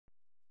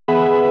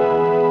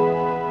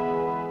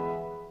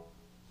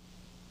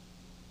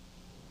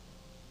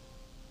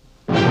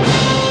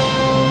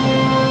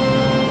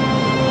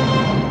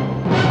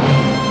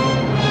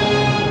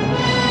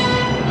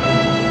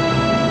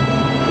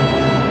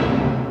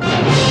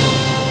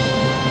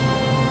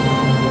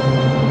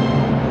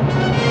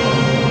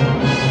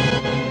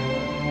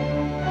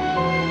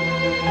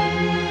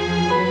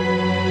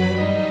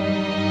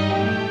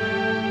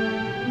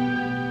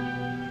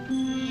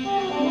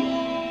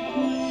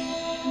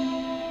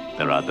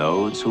there are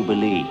those who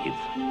believe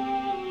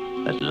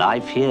that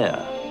life here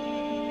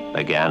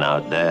began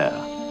out there,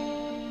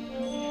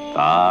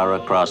 far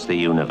across the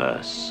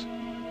universe,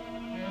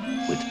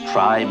 with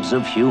tribes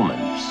of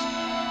humans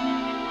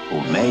who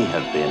may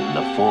have been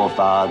the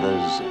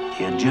forefathers of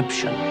the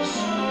Egyptians,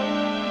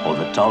 or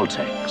the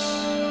Toltecs,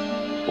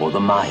 or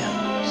the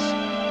Mayans,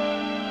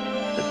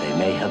 that they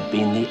may have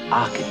been the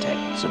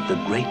architects of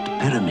the Great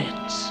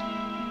Pyramids,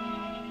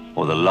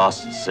 or the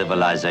lost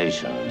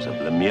civilizations of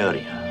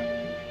Lemuria,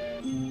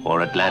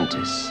 or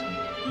Atlantis.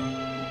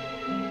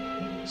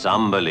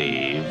 Some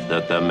believe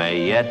that there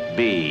may yet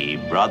be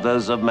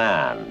brothers of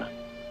man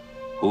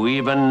who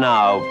even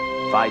now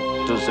fight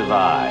to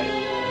survive,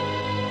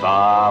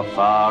 far,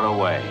 far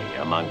away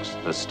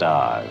amongst the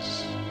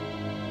stars.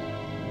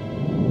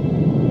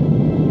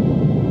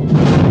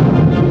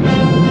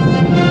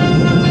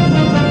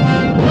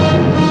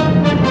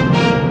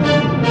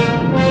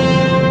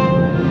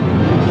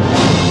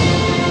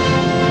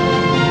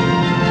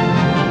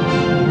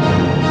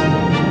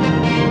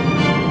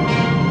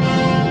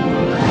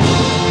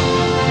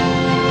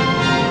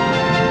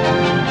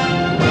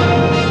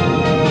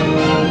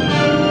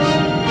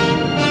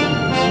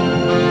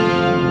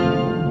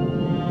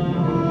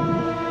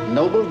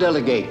 Noble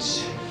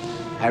delegates,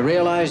 I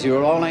realize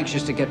you're all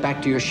anxious to get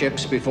back to your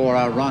ships before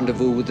our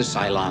rendezvous with the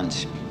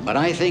Cylons. But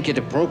I think it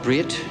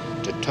appropriate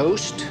to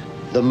toast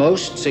the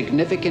most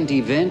significant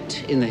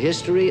event in the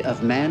history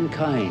of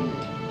mankind.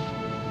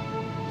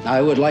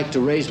 I would like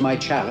to raise my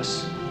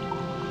chalice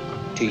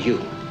to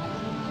you.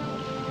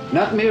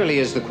 Not merely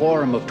as the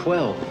quorum of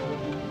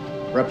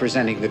 12,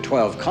 representing the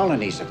 12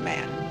 colonies of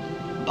man,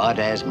 but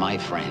as my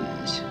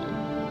friends,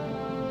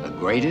 the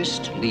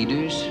greatest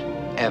leaders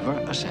ever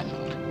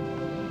assembled.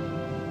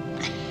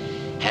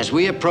 As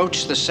we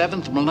approach the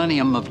 7th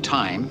millennium of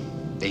time,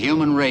 the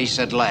human race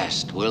at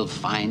last will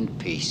find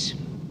peace.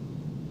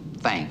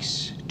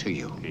 Thanks to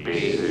you.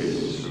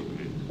 Peace.